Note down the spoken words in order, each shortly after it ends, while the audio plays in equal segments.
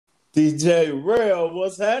DJ Real,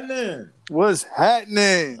 what's happening? What's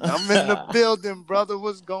happening? I'm in the building, brother.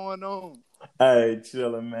 What's going on? Hey,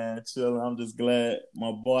 chilling, man, chilling. I'm just glad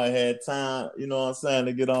my boy had time, you know what I'm saying,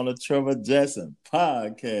 to get on the Trevor Jackson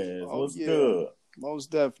podcast. Oh What's yeah, good? most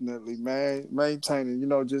definitely, man. Maintaining,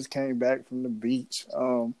 just came back from the beach.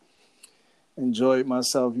 Enjoyed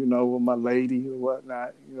myself, with my lady and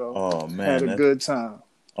whatnot. Oh Had man, a that's good time.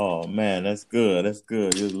 that's good. That's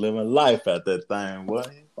good. You're living life at that thing, boy.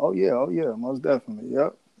 Oh yeah, most definitely.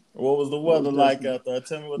 Yep, What was the weather most like definitely. out there?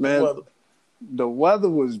 Tell me what the Man, weather. the weather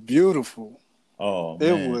was beautiful. Oh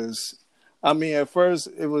It man. was. I mean, at first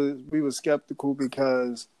we were skeptical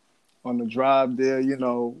because on the drive there,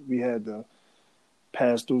 we had to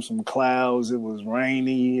pass through some clouds. It was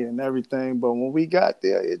rainy and everything, but when we got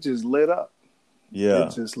there, it just lit up. It Yeah.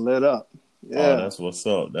 just lit up. Oh, Yeah. that's what's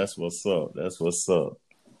up. That's what's up. That's what's up.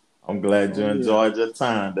 I'm glad Oh you yeah. enjoyed your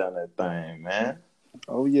time down that thing, man.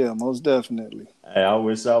 Oh yeah. Most definitely. Hey, I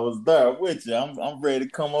wish I was there with you. I'm ready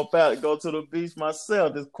to come up out, go to the beach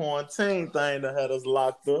myself. This quarantine thing that had us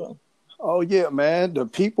locked up. Oh yeah, man. The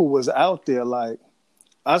people was out there. Like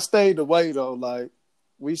I stayed away though. Like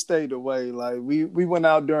we stayed away. Like we went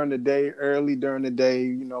out during the day, early during the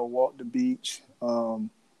day. Walked the beach.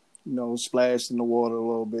 Splashed in the water a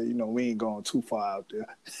little bit. We ain't going too far out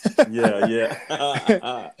Yeah, yeah.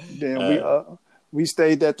 there. Then we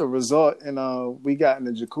stayed at the resort and we got in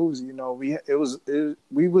the jacuzzi.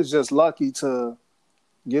 We was just lucky to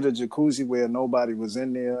get a jacuzzi where nobody was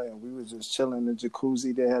in there, and we was just chilling in the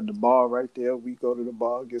jacuzzi. They had the bar right there. We go to the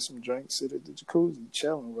bar, get some drinks, sit at the jacuzzi,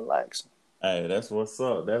 chilling, relaxing. Hey, that's what's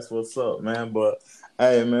up. That's what's up, man. But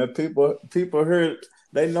hey, man, people hear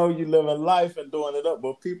they know you living life and doing it up,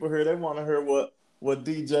 but people here they want to hear what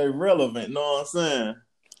DJ relevant. Know what I'm saying?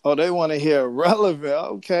 Oh, they want to hear relevant.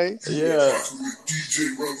 Okay. Yeah.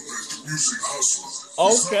 DJ Relevant, the music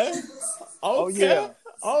hustler. Okay. Oh Okay. yeah.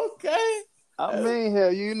 Okay. I mean,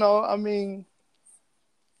 here,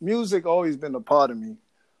 music always been a part of me.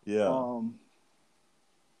 Yeah. Um,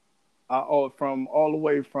 from all the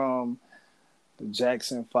way from the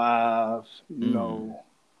Jackson Five, Mm.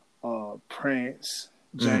 Prince,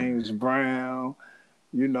 Mm. James Brown,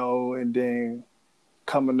 and then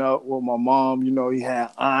coming up with my mom, he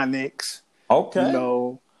had Onyx, you Okay.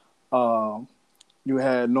 know, you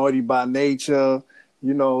had Naughty by Nature,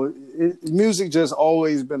 music just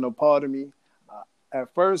always been a part of me.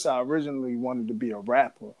 At first, I originally wanted to be a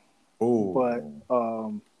rapper, but,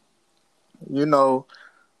 Ooh. you know,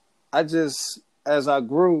 as I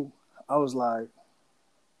grew, I was like,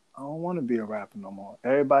 I don't want to be a rapper no more.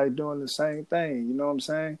 Everybody doing the same thing, you know what I'm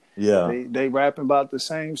saying? Yeah. They rapping about the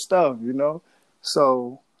same stuff,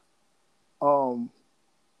 So, um,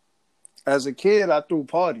 as a kid, I threw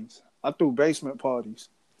parties. I threw basement parties,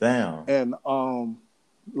 Damn. and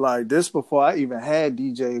like this before I even had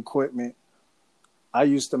DJ equipment. I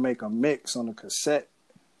used to make a mix on a cassette.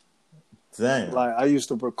 Damn. Like I used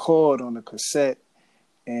to record on a cassette,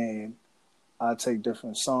 and I take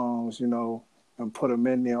different songs, and put them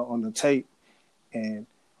in there on the tape. And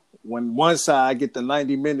when one side I get the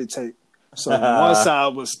 90-minute tape, so when one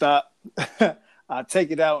side would stop, I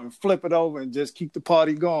take it out and flip it over and just keep the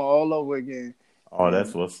party going all over again. Oh,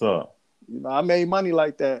 that's And what's up. I made money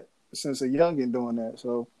like that since a youngin doing that.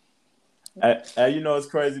 So It's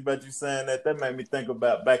crazy about you saying that. That made me think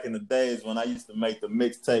about back in the days when I used to make the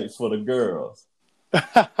mixtapes for the girls.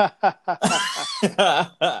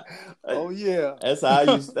 oh yeah. That's how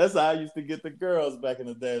I used to get the girls back in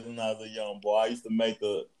the days when I was a young boy. I used to make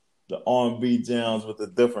the R&B jams with the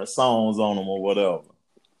different songs on them or whatever.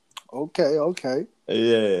 Okay.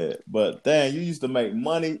 Yeah, but damn, you used to make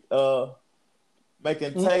money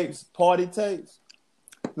making tapes, party tapes,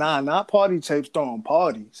 Nah, not party tapes, throwing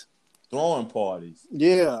parties. throwing parties.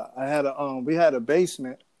 Yeah, we had a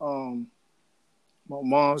basement. My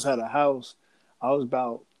mom's had a house. I was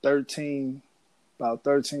about 13,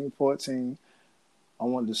 14. I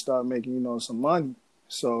wanted to start making, some money.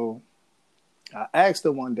 So I asked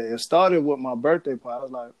her one day. It started with my birthday party. I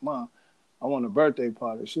was like, Mom, I want a birthday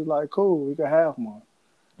party. She was like, cool, we can have one.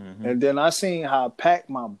 Mm-hmm. And then I seen how packed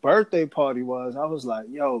my birthday party was. I was like,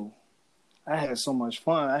 yo, I had so much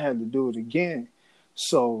fun. I had to do it again.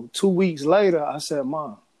 So 2 weeks later, I said,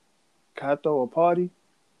 Mom, can I throw a party?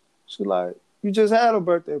 She like, you just had a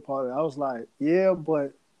birthday party. I was like, yeah,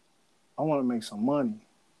 but I want to make some money.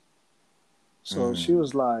 So she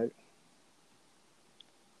was like,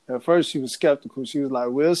 at first she was skeptical. She was like,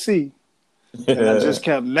 we'll see. And I just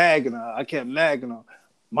kept nagging her.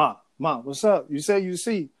 Mom, what's up? You say you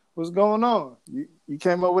see. What's going on? You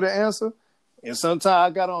came up with an answer? And sometimes I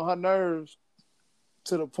got on her nerves.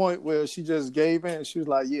 to the point where she just gave in. She was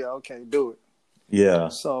like, "Yeah, okay, do it." Yeah.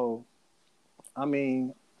 So, I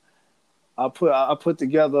mean, I put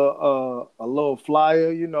together a little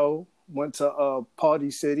flyer. Went to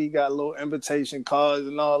Party City, got a little invitation cards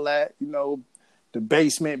and all that. The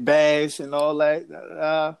basement bash and all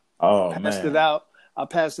that. Oh Passed it man. out. I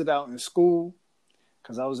passed it out in school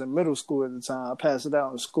because I was in middle school at the time. I passed it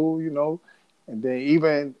out in school, and then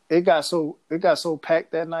even it got so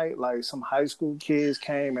packed that night. Like some high school kids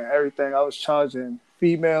came and everything. I was charging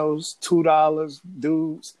females $2,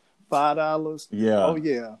 dudes $5. Yeah. Oh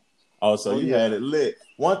yeah. Oh, so you had it lit.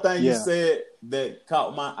 One thing you Yeah. said that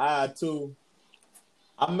caught my eye too.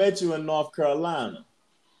 I met you in North Carolina.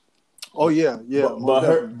 Oh yeah, But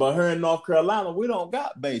her in North Carolina, we don't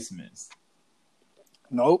got basements.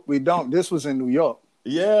 Nope, we don't. This was in New York.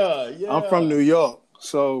 Yeah. I'm from New York,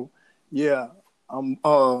 so yeah. I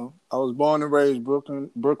was born and raised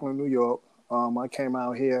Brooklyn, New York. I came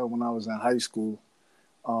out here when I was in high school.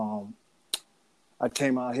 I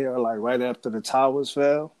came out here like right after the towers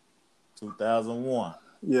fell. 2001.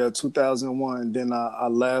 Yeah, 2001. Then I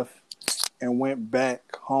left and went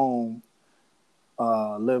back home.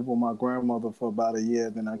 Lived with my grandmother for about a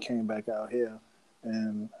year. Then I came back out here,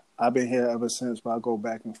 and I've been here ever since. But I go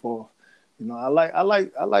back and forth. I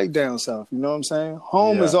like down south. You know what I'm saying?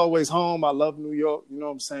 Home is always home. I love New York. You know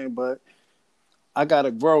what I'm saying? But I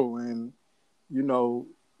gotta grow, and New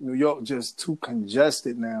York just too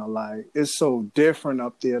congested now. Like it's so different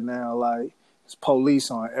up there now. Like it's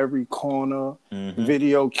police on every corner,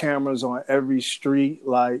 video cameras on every street.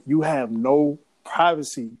 Like you have no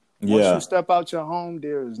privacy. Once you step out your home,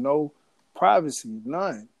 there is no privacy,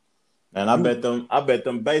 none. And I bet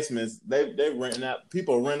them basements, they renting out,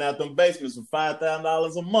 people rent out them basements for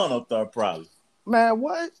 $5,000 a month up there probably. Man,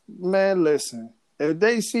 what? Man, listen. If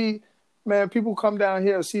they see, man, people come down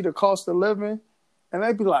here and see the cost of living, and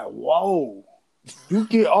they be like, whoa, you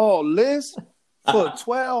get all this for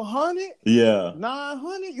 $1,200? Yeah.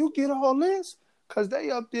 $900? You get all this? Cause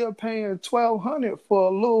they up there paying $1,200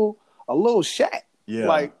 for a little shack. Yeah.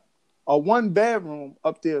 Like a 1 bedroom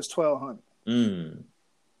up there is $1,200.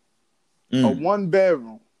 A 1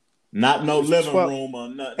 bedroom. Not no living room or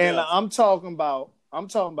nothing. And else. I'm talking about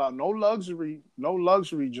no luxury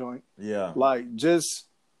joint. Yeah. Like just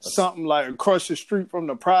something like across the street from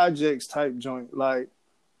the projects type joint, like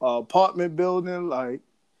apartment building. Like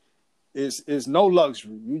it's no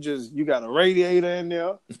luxury. You got a radiator in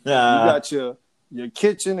there. You got your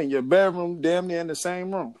kitchen and your bedroom damn near in the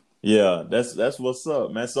same room. Yeah, that's what's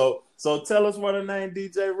up, man. So tell us where the name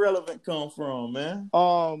DJ Relevant come from, man.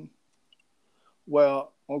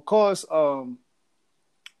 Well, of course, the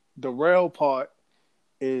rail part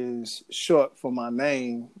is short for my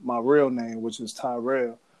name, my real name, which is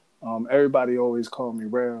Tyrell. Everybody always called me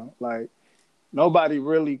Rail. Like nobody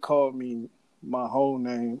really called me my whole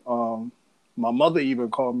name. My mother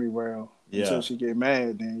even called me Rail until she get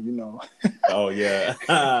mad. Then Oh yeah,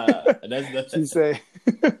 she say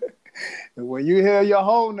when you hear your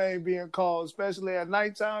whole name being called, especially at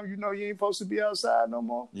nighttime, you ain't supposed to be outside no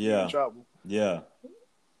more. Yeah, you're in trouble. Yeah.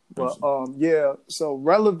 But so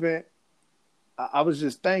Relevant. I was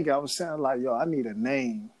just thinking. I was saying like, yo, I need a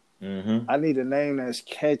name. Mm-hmm. I need a name that's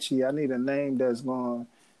catchy. I need a name that's going,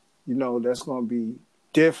 that's going to be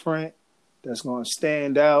different. That's going to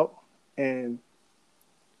stand out. And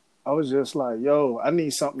I was just like, yo, I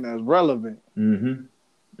need something that's relevant.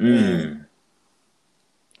 Mm-hmm. Mm.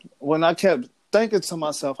 When I kept thinking to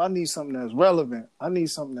myself, I need something that's relevant. I need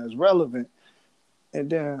something that's relevant. And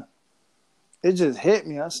then it just hit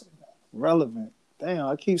me. I said, relevant. Damn,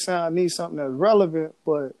 I keep saying I need something that's relevant,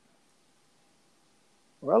 but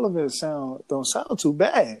relevant don't sound too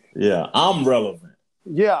bad. Yeah, I'm relevant.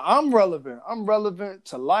 Yeah, I'm relevant. I'm relevant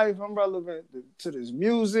to life. I'm relevant to this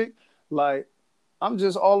music. Like, I'm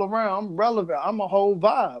just all around. I'm relevant. I'm a whole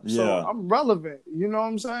vibe. So I'm relevant. You know what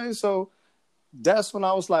I'm saying? So that's when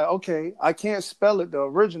I was like, okay, I can't spell it the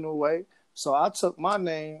original way. So I took my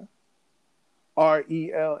name,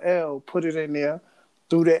 Rell, put it in there,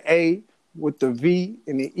 threw the A with the V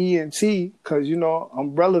and the E and T, because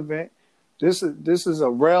I'm relevant. This is a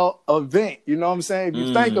real event. You know what I'm saying? If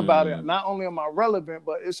you think about it, not only am I relevant,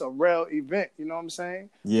 but it's a real event. You know what I'm saying?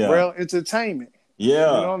 Yeah. Real entertainment.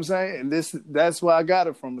 Yeah. You know what I'm saying? And that's where I got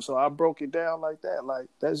it from. So I broke it down like that. Like,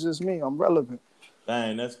 that's just me. I'm relevant.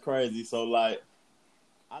 Dang, that's crazy. So like,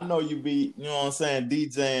 I know you be, you know what I'm saying,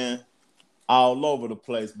 DJing all over the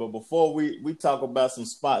place. But before we talk about some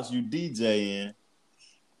spots you DJ in,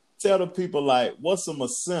 tell the people like what's some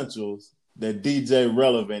essentials that DJ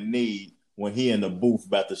Relevant need when he in the booth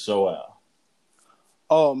about to show out.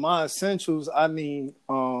 Oh, my essentials, I need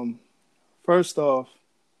First off,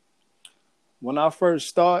 when I first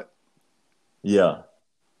start, Yeah.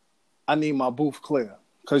 I need my booth clear.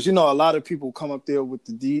 Cause a lot of people come up there with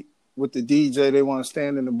the DJ, they want to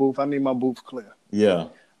stand in the booth. I need my booth clear. Yeah.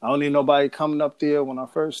 I don't need nobody coming up there when I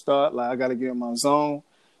first start. Like I gotta get in my zone.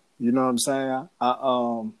 You know what I'm saying?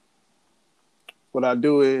 What I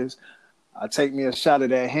do is I take me a shot of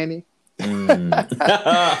that Henny.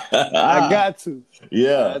 I got to.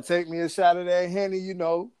 Yeah. I take me a shot of that Henny,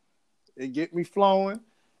 it get me flowing.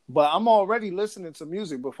 But I'm already listening to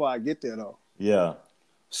music before I get there though. Yeah.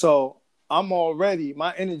 So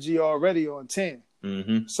my energy already on 10.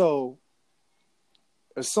 Mm-hmm. So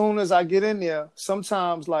as soon as I get in there,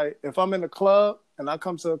 sometimes like if I'm in a club and I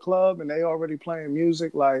come to a club and they already playing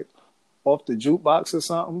music like off the jukebox or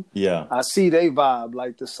something, Yeah. I see they vibe,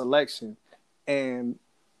 like the selection. And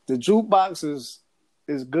the jukebox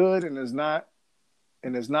is good and it's not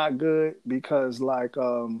good because like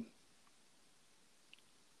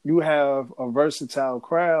you have a versatile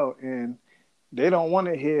crowd and they don't want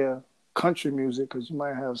to hear country music because you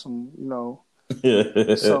might have some,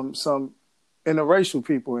 some interracial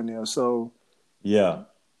people in there. So yeah.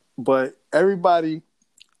 But everybody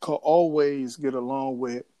could always get along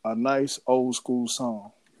with a nice old school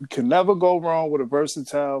song. You can never go wrong with a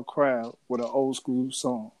versatile crowd with an old school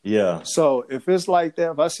song. Yeah. So if it's like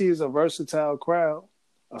that, if I see it's a versatile crowd,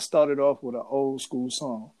 I started off with an old school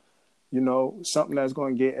song. Something that's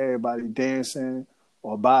going to get everybody dancing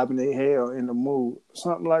or bobbing their head or in the mood.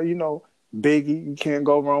 Something like, Biggie. You can't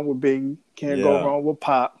go wrong with Biggie. Can't go wrong with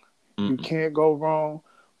Pop. You can't go wrong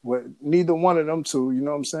with neither one of them two. You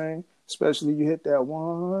know what I'm saying? Especially you hit that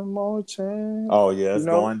one more chance. Oh, yeah, it's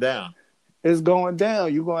going down. It's going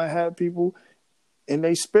down. You're going to have people in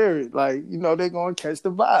their spirit. Like, they're going to catch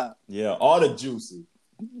the vibe. Yeah, all the Juicy.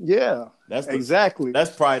 Yeah, exactly. That's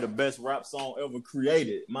probably the best rap song ever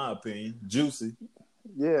created, in my opinion. Juicy.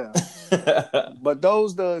 Yeah. But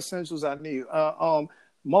those the essentials I need.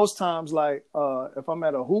 Most times, like, if I'm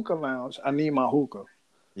at a hookah lounge, I need my hookah.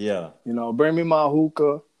 Yeah. Bring me my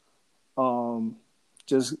hookah.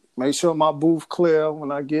 Just make sure my booth clear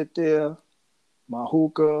when I get there. My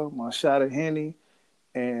hookah, my shot of Henny,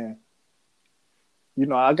 and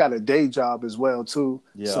I got a day job as well too.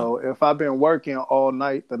 Yeah. So if I've been working all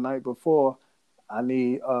night the night before, I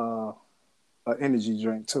need an energy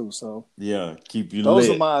drink too. So yeah, keep you those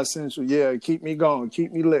lit. are my essentials. Yeah, keep me going,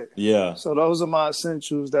 keep me lit. Yeah. So those are my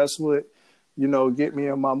essentials. That's what get me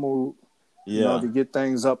in my mood. Yeah. To get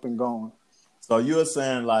things up and going. So you were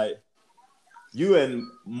saying like you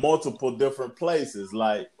in multiple different places.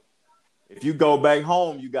 Like if you go back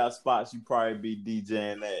home, you got spots you probably be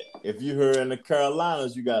DJing at. If you here in the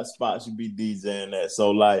Carolinas, you got spots you be DJing at.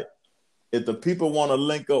 So like if the people want to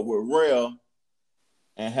link up with Rel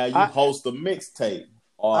and have you host a mixtape.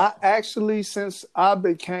 I actually, since I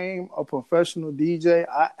became a professional DJ,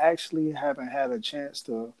 I actually haven't had a chance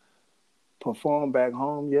to perform back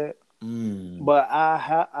home yet. But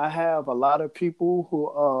I have a lot of people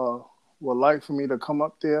who would like for me to come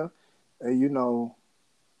up there and,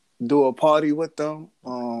 do a party with them.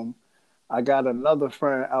 I got another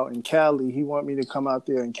friend out in Cali. He want me to come out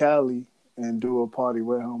there in Cali and do a party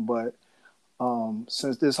with him. But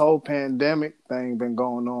since this whole pandemic thing been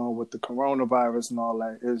going on with the coronavirus and all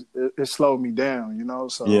that, it slowed me down,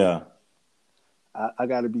 So yeah, I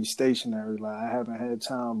got to be stationary. Like I haven't had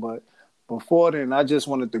time, but before then, I just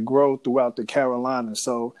wanted to grow throughout the Carolinas.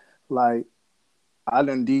 So, like, I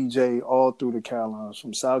done DJ all through the Carolinas,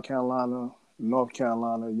 from South Carolina, North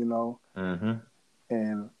Carolina, Mm-hmm.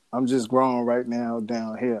 And I'm just growing right now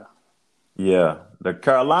down here. Yeah, the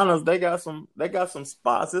Carolinas they got some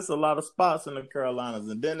spots. It's a lot of spots in the Carolinas,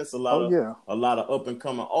 and then it's a lot of up and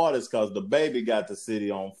coming artists because the baby got the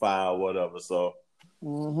city on fire or whatever. So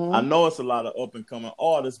I know it's a lot of up and coming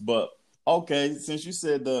artists, but. Okay, since you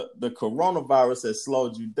said the coronavirus has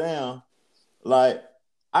slowed you down, like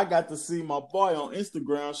I got to see my boy on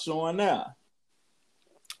Instagram showing out.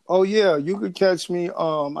 Oh yeah, you could catch me.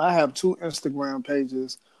 I have 2 Instagram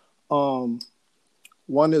pages.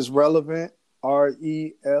 One is Relevant,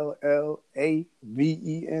 RELLAVENT.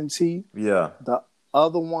 Yeah. The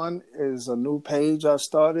other one is a new page I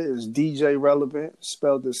started. Is DJ Relevant,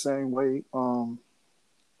 spelled the same way.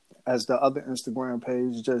 As the other Instagram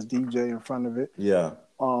page, just DJ in front of it. Yeah.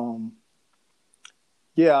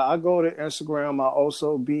 Yeah, I go to Instagram. I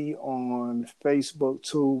also be on Facebook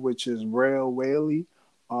too, which is Rel Whaley,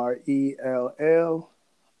 RELL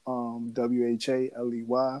WHALEY.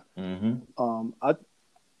 Mm-hmm.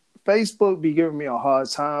 Facebook be giving me a hard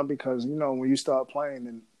time because you know when you start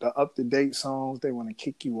playing the up to date songs, they want to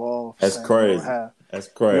kick you off. That's crazy. That's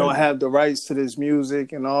crazy. You don't have the rights to this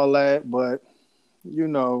music and all that, but you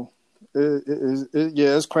know,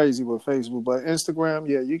 it's crazy with Facebook. But Instagram,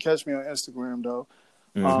 yeah, you catch me on Instagram though.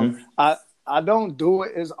 I don't do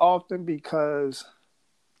it as often because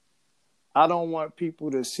I don't want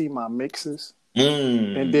people to see my mixes.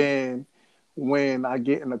 And then when I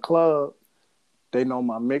get in the club, they know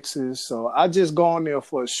my mixes. So I just go on there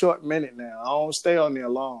for a short minute now. I don't stay on there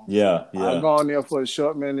long. Yeah. I go on there for a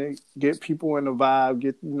short minute, get people in the vibe,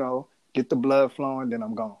 get the blood flowing, then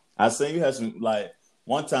I'm gone. I seen you had some, like,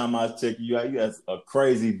 one time I was checking you out, you had a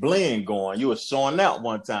crazy blend going. You were showing out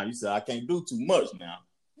one time. You said, I can't do too much now.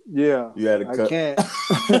 Yeah. You had to cut. I can't.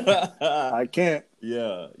 I can't.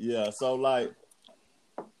 Yeah. So, like,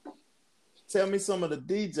 tell me some of the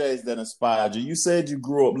DJs that inspired you. You said you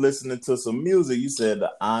grew up listening to some music. You said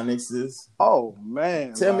the Onyxes. Oh,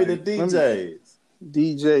 man. Tell me the DJs.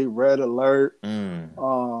 DJ Red Alert.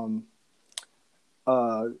 DJ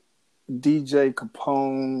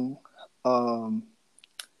Capone.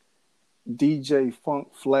 DJ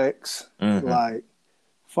Funk Flex. Like,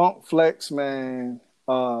 Funk Flex, man,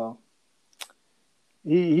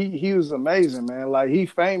 he was amazing, man. Like, he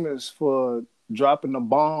famous for dropping the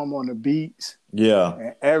bomb on the beats. Yeah.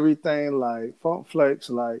 And everything. Like, Funk Flex,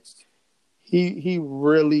 like, he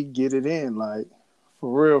really get it in, like,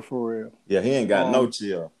 for real. Yeah, he ain't got no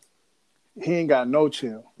chill. He ain't got no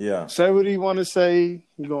chill. Yeah. Say what he want to say.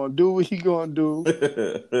 He gonna do what he gonna do.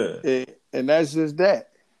 and that's just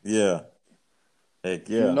that. Yeah. Heck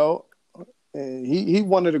yeah. You know? And he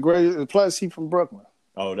one of the greatest. Plus, he from Brooklyn.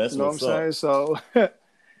 Oh, that's you know what's what I'm up. saying. So,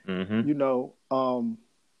 you know,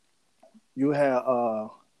 you had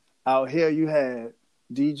out here. You had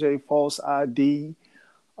DJ False ID,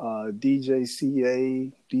 DJ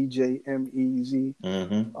CA, DJ M Easy,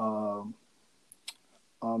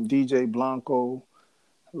 DJ Blanco.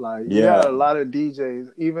 Like, you got a lot of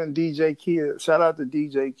DJs, even DJ Kia. Shout out to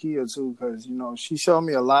DJ Kia too, because you know she showed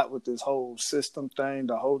me a lot with this whole system thing,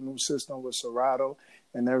 the whole new system with Serato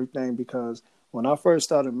and everything. Because when I first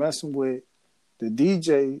started messing with the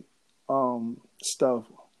DJ stuff,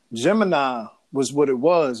 Gemini was what it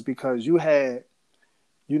was because you had,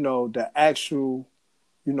 you know, the actual,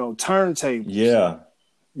 you know, turntables. Yeah,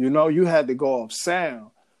 you know, you had to go off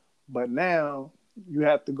sound, but now you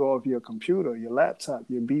have to go off your computer, your laptop,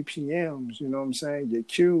 your BPMs, you know what I'm saying? Your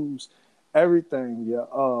cues, everything,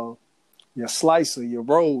 your slicer, your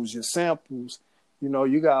rolls, your samples, you know,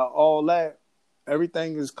 you got all that.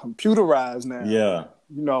 Everything is computerized now. Yeah.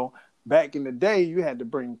 You know, back in the day, you had to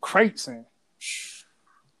bring crates in.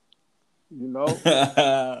 You know?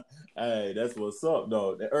 Hey, that's what's up,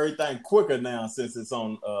 though. Everything quicker now since it's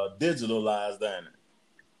on digitalized, ain't it?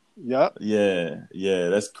 Yep. Yeah,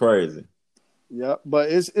 that's crazy. Yeah, but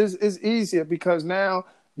it's easier because now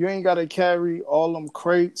you ain't got to carry all them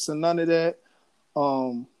crates and none of that.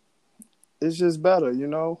 It's just better, you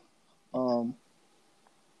know.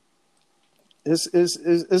 It's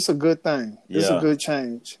a good thing. It's a good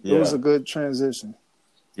change. It was a good transition.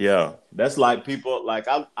 Yeah, that's like people like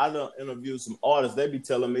I done interviewed some artists. They be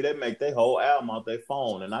telling me they make their whole album off their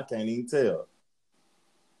phone, and I can't even tell.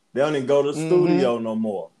 They don't even go to the studio no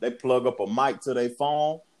more. They plug up a mic to their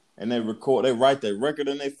phone. And they record, they write their record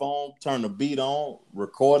in their phone, turn the beat on,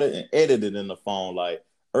 record it, and edit it in the phone. Like,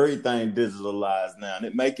 everything digitalized now. And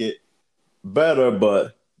it make it better,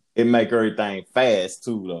 but it make everything fast,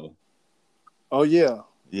 too, though. Oh, yeah.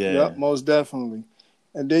 Yeah. Yep, most definitely.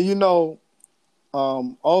 And then, you know,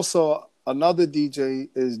 also, another DJ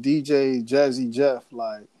is DJ Jazzy Jeff.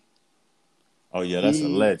 Like, oh, yeah, that's a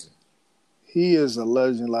legend. He is a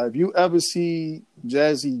legend. Like, if you ever see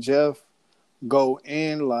Jazzy Jeff go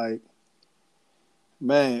in, like,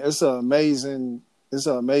 man, it's an amazing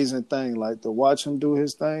thing. Like, to watch him do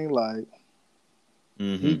his thing, like,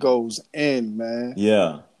 he goes in, man.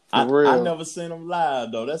 Yeah. I never seen him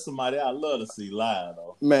live, though. That's somebody I love to see live,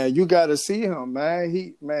 though. Man, you got to see him,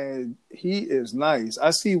 man. He is nice.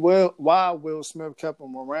 I see why Will Smith kept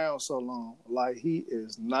him around so long. Like, he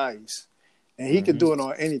is nice. And he could do it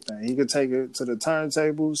on anything. He could take it to the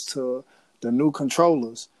turntables, to the new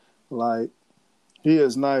controllers. Like, he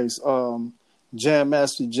is nice. Jam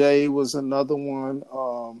Master Jay was another one.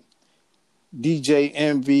 DJ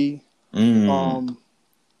Envy.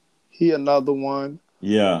 He another one.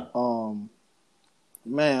 Yeah.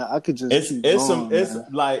 Man, I could just it's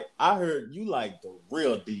like I heard you like the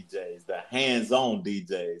real DJs, the hands-on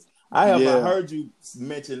DJs. I haven't heard you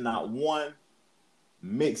mention not one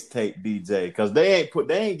mixtape DJ because they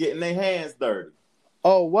ain't getting their hands dirty.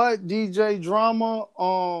 Oh, what? DJ Drama,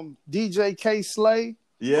 DJ K Slay.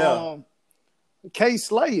 Yeah, K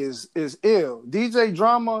Slay is ill. DJ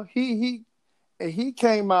Drama, he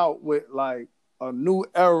came out with like a new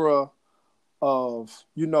era of,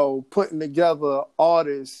 putting together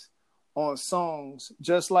artists on songs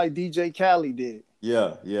just like DJ Khaled did.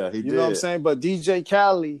 yeah, he You know what I'm did. saying? But DJ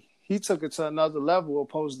Khaled, he took it to another level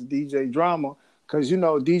opposed to DJ Drama. Because,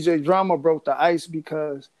 DJ Drama broke the ice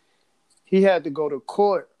because he had to go to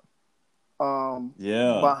court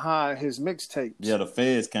Yeah, behind his mixtapes. yeah. The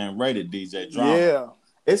feds can't rate it, DJ Drama. Yeah.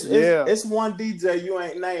 It's one DJ you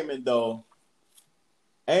ain't naming though,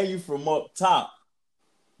 and you from up top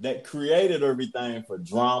that created everything for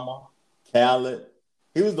Drama, Khaled.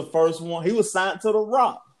 He was the first one. He was signed to The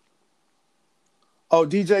Rock. Oh,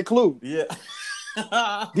 DJ Clue. Yeah.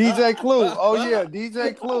 DJ Clue. Oh yeah,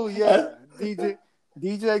 DJ Clue. Yeah,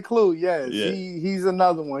 DJ Clue. Yes, Yeah. he's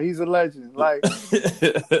another one. He's a legend. Like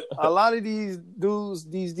a lot of these dudes,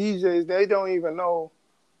 these DJs, they don't even know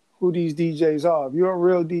who these DJs are. If you're a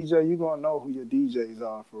real DJ, you're gonna know who your DJs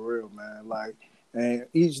are for real, man. Like, and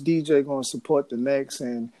each DJ gonna support the next,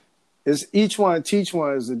 and it's each one teach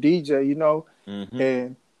one as a DJ, Mm-hmm.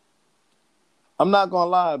 And I'm not gonna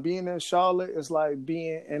lie, being in Charlotte is like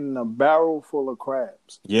being in a barrel full of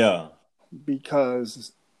crabs Yeah.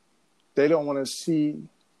 because they don't want to see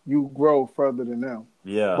you grow further than them.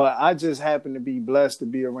 Yeah. But I just happen to be blessed to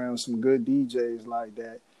be around some good DJs like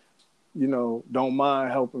that. Don't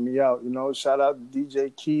mind helping me out. Shout out to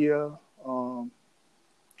DJ Kia,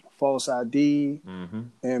 False ID, Mm-hmm.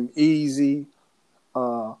 M Easy,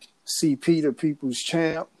 CP, the People's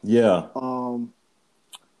Champ, Yeah.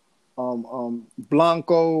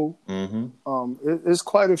 Blanco. Mm-hmm. It's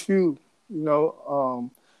quite a few.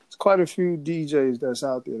 It's quite a few DJs that's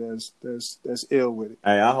out there that's ill with it.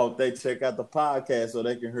 Hey, I hope they check out the podcast so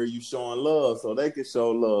they can hear you showing love, so they can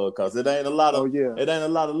show love, cause it ain't a lot of it ain't a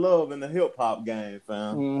lot of love in the hip hop game,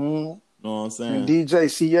 fam. Mm-hmm. Know what I'm saying? And DJ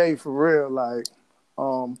CA for real, like,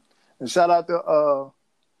 and shout out to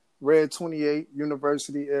Red 28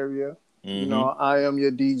 University area. Mm-hmm. I am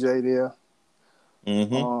your DJ there.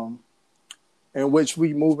 Mm-hmm. In which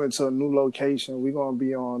we moving to a new location. We're gonna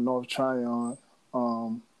be on North Tryon.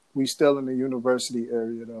 We still in the university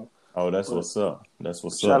area though. Oh, that's what's up. That's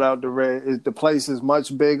what's Shout up. out to Red. The place is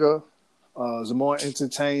much bigger. It's more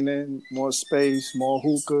entertaining, more space, more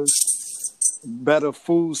hookahs, better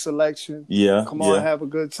food selection. Yeah. Come on, have a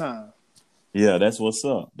good time. Yeah, that's what's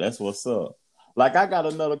up. That's what's up. Like, I got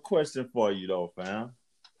another question for you though, fam.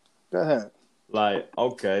 Go ahead. Like,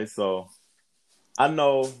 okay, so I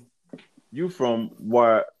know you from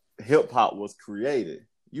where hip hop was created.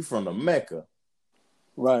 You from the Mecca.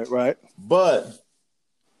 Right. But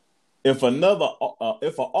if an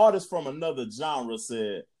artist from another genre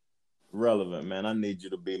said, "Relevant, man, I need you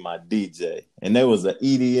to be my DJ," and there was an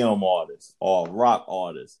EDM artist or a rock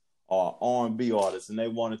artist or R&B artist, and they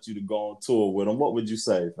wanted you to go on tour with them, what would you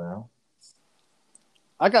say, fam?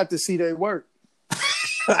 I got to see they work.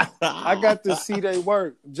 I got to see they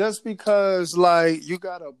work. Just because, like, you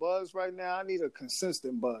got a buzz right now, I need a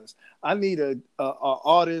consistent buzz. I need a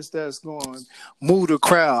artist that's going to move the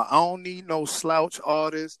crowd. I don't need no slouch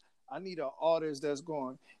artist. I need an artist that's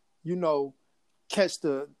going, catch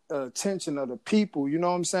the attention of the people. You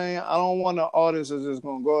know what I'm saying? I don't want an artist that's just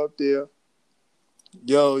going to go up there,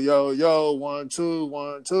 yo, 1 2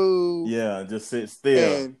 1 2. Yeah, just sit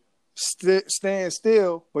still. And stand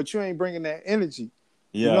still, but you ain't bringing that energy.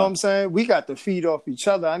 Yeah. You know what I'm saying? We got to feed off each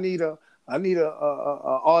other. I need a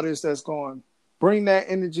artist that's going to bring that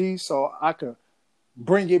energy so I could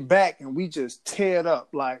bring it back and we just tear it up,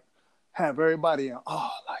 like have everybody in,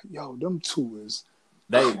 like, yo, them two is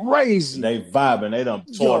crazy. They vibing. They done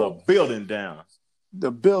tore the building down.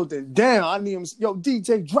 The building down. I need them. Yo,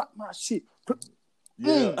 DJ, drop my shit.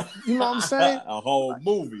 Yeah. You know what I'm saying? A whole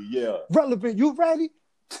movie, yeah. Relevant, you ready?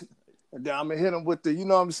 And then I'm going to hit them with the, you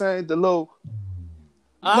know what I'm saying? The little...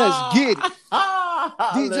 Let's get it.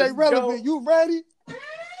 DJ Relevant, you ready?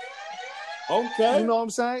 Okay. You know what I'm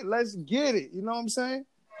saying? Let's get it. You know what I'm saying?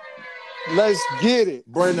 Let's get it.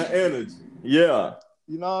 Bring the energy. Yeah.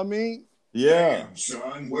 You know what I mean? Yeah. Damn,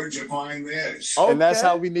 son, where'd you find this? Okay. And that's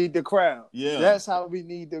how we need the crowd. Yeah. That's how we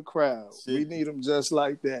need the crowd. Shit. We need them just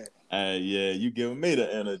like that. Yeah, you giving me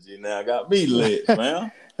the energy now. Got me lit,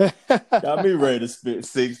 man. Got me ready to spit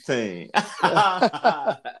 16.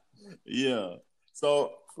 Yeah.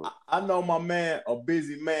 So I know my man, a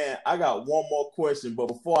busy man. I got one more question, but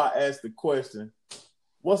before I ask the question,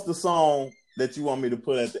 what's the song that you want me to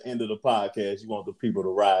put at the end of the podcast? You want the people to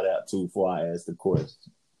ride out to before I ask the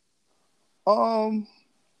question?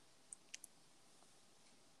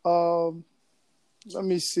 Let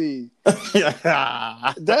me see.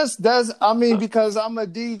 I That's. I mean, because I'm a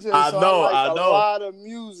DJ, so I know, like I a know. lot of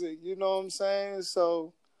music. You know what I'm saying?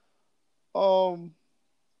 So,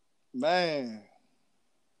 man,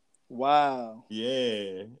 wow,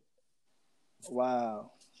 Yeah.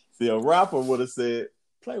 wow. See, a rapper would have said,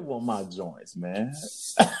 "Play one of my joints, man."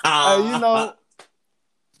 Hey, you know,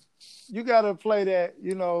 you gotta play that.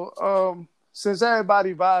 You know, since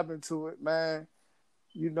everybody vibing to it, man.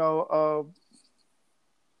 You know,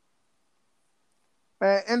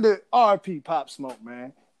 man, end the RP Pop Smoke,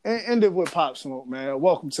 man. End it with Pop Smoke, man.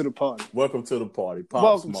 Welcome to the party. Welcome to the party, Pop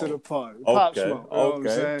Welcome to the Smoke. party. Pop Okay, Smoke. You know what I'm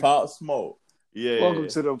okay, saying? Pop Smoke. Welcome Yeah,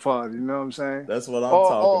 to the party. You know what I'm saying? that's what I'm Or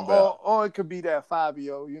talking or about. or, or it could be that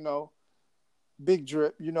Fabio, you know, Big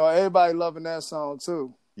Drip. You know, everybody loving that song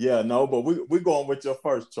too. Yeah, no, but we going with your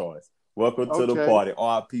first choice. Welcome to the Okay. party,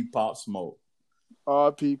 RP Pop Smoke.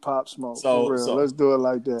 RP Pop Smoke. For So, real. so, Let's do it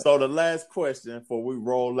like that. so the last question before we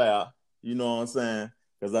roll out, you know what I'm saying?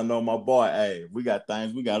 Because I know my boy, hey, we got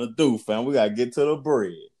things we got to do, fam. We got to get to the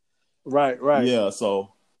bread. Right. Yeah,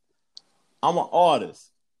 so I'm an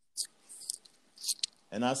artist.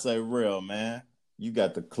 And I say, real, man, you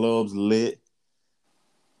got the clubs lit.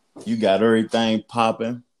 You got everything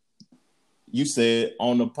popping. You said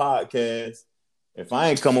on the podcast, if I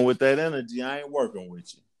ain't coming with that energy, I ain't working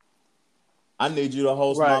with you. I need you to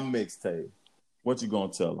host my Right. mixtape. What you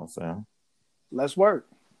gonna tell them, fam? Let's work.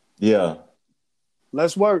 Yeah.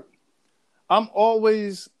 Let's work. I'm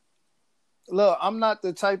always look, I'm not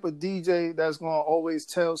the type of DJ that's gonna always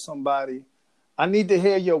tell somebody, I need to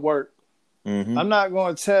hear your work. Mm-hmm. I'm not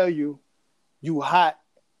gonna tell you you hot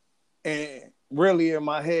and really in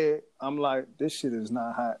my head, I'm like, this shit is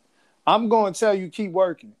not hot. I'm gonna tell you keep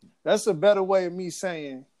working. That's a better way of me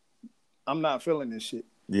saying I'm not feeling this shit.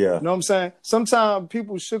 Yeah. You know what I'm saying? Sometimes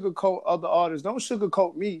people sugarcoat other artists. Don't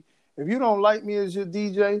sugarcoat me. If you don't like me as your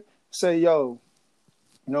DJ, say, yo,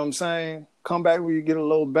 you know what I'm saying? Come back when you get a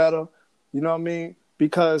little better. You know what I mean?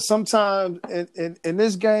 Because sometimes in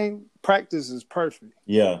this game, practice is perfect.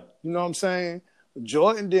 Yeah. You know what I'm saying?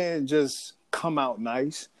 Jordan didn't just come out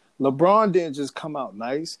nice. LeBron didn't just come out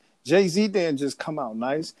nice. Jay-Z didn't just come out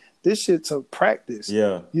nice. This shit took practice.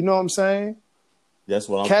 Yeah. You know what I'm saying? That's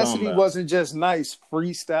what I'm talking Cassidy about. wasn't just nice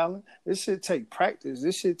freestyling. This shit take practice.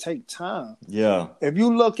 This shit take time. Yeah. If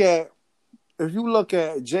you look at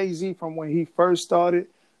Jay-Z from when he first started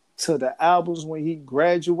to the albums when he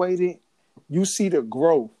graduated, you see the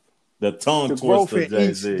growth. The tongue The growth twister, in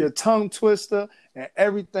Jay-Z. the tongue twister and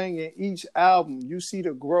everything in each album. You see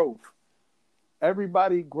the growth.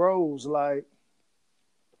 Everybody grows, like,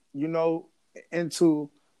 you know, into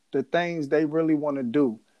the things they really want to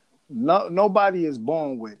do. Nobody is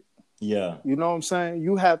born with it. Yeah. You know what I'm saying?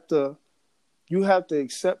 You have to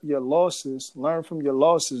accept your losses, learn from your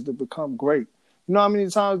losses to become great. You know how many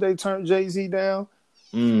times they turned Jay-Z down?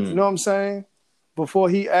 You know what I'm saying? Before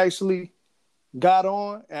he actually got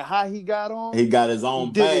on, and how he got on, He got his own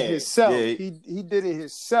he did it bag. himself. Yeah. He did it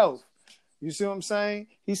himself. You see what I'm saying?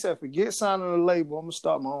 He said, forget signing a label. I'm going to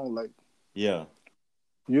start my own label. Yeah.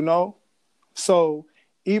 You know? So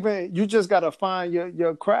even you just got to find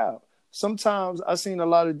your crowd. Sometimes I seen a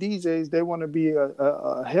lot of DJs, they want to be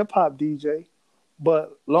a hip-hop DJ,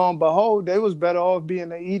 but lo and behold, they was better off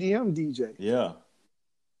being an EDM DJ. Yeah.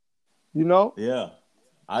 You know? Yeah.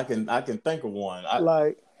 I can think of one.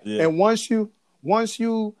 And once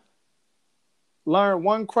you learn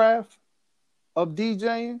one craft of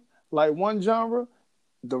DJing, like one genre,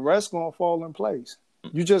 the rest gonna fall in place.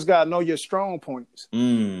 You just gotta know your strong points.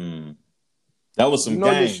 That was some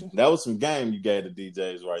game. That was some game you gave the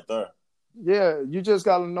DJs right there. Yeah, you just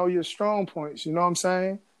gotta know your strong points. You know what I'm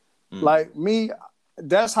saying? Like me,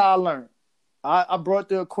 that's how I learned. I brought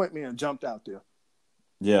the equipment and jumped out there.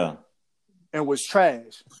 Yeah. And was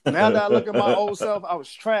trash. Now that I look at my old self, I was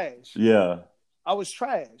trash. Yeah. I was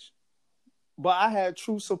trash. But I had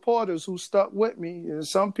true supporters who stuck with me. And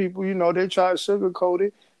some people, you know, they tried to sugarcoat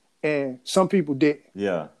it. And some people didn't.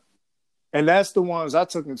 Yeah. And that's the ones I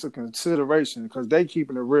took into consideration because they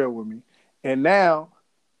keeping it real with me. And now,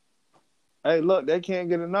 hey, look, they can't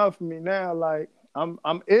get enough of me now. Like, I'm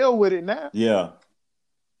ill with it now. Yeah.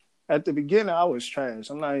 At the beginning, I was trash.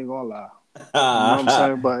 I'm not even gonna lie. You know what I'm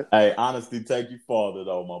saying? But hey, honesty take you farther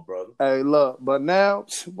though, my brother. Hey, look, but now,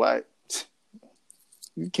 what?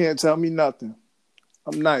 You can't tell me nothing.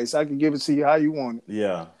 I'm nice. I can give it to you how you want it.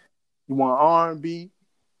 Yeah. You want R&B?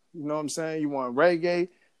 You know what I'm saying? You want reggae?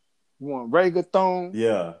 You want reggaeton?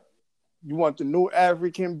 Yeah. You want the new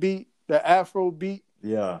African beat, the Afro beat?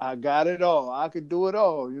 Yeah. I got it all. I could do it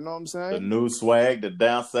all. You know what I'm The saying? new swag, the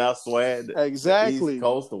down south swag, the East Exactly.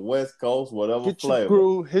 Coast, the West Coast, whatever Get your flavor.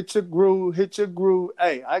 groove, hit your groove, hit your groove.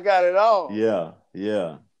 Hey, I got it all. Yeah.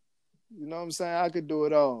 You know what I'm saying? I could do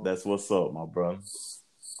it all. That's what's up, my brother.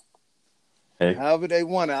 Hey. However they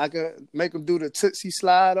want it. I could make them do the Tootsie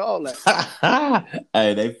Slide, all that.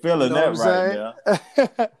 Hey, they feeling You know that what I'm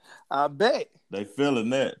right now. I bet. They feeling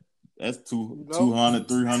that. That's 200,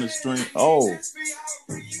 300 streams. Oh.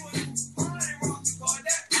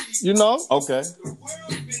 You know? Okay.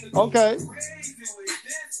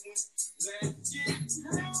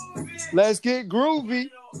 Let's get groovy.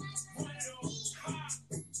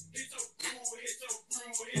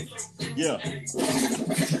 Yeah.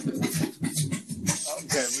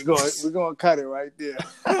 Okay, we're gonna cut it right there.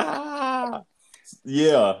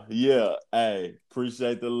 Yeah. Hey,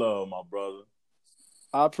 appreciate the love, my brother.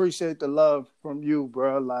 I appreciate the love from you,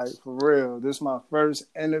 bro. Like, for real. This is my first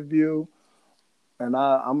interview, and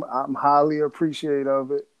I'm highly appreciative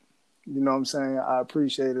of it. You know what I'm saying? I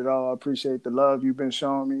appreciate it all. I appreciate the love you've been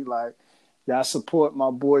showing me. Like, y'all support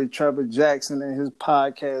my boy Trevor Jackson and his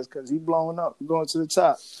podcast because he blowing up. We're going to the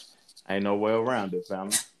top. Ain't no way around it,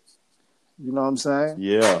 family. You know what I'm saying?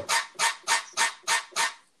 Yeah.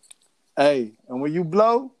 Hey, and when you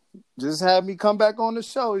blow, just have me come back on the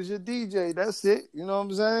show as your DJ. That's it. You know what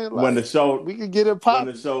I'm saying? Like, When the show, we can get it popping.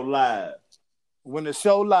 when the show live. When the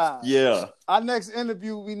show live. Yeah. Our next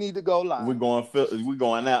interview, we need to go live. We're going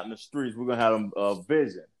out in the streets. We're gonna have them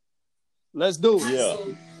vision. Let's do it. Yeah.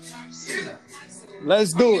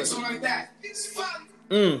 Let's do it.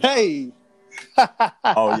 Hey.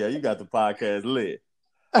 Oh yeah, you got the podcast lit.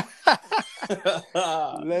 Let's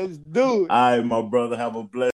do it. All right, my brother. Have a blessed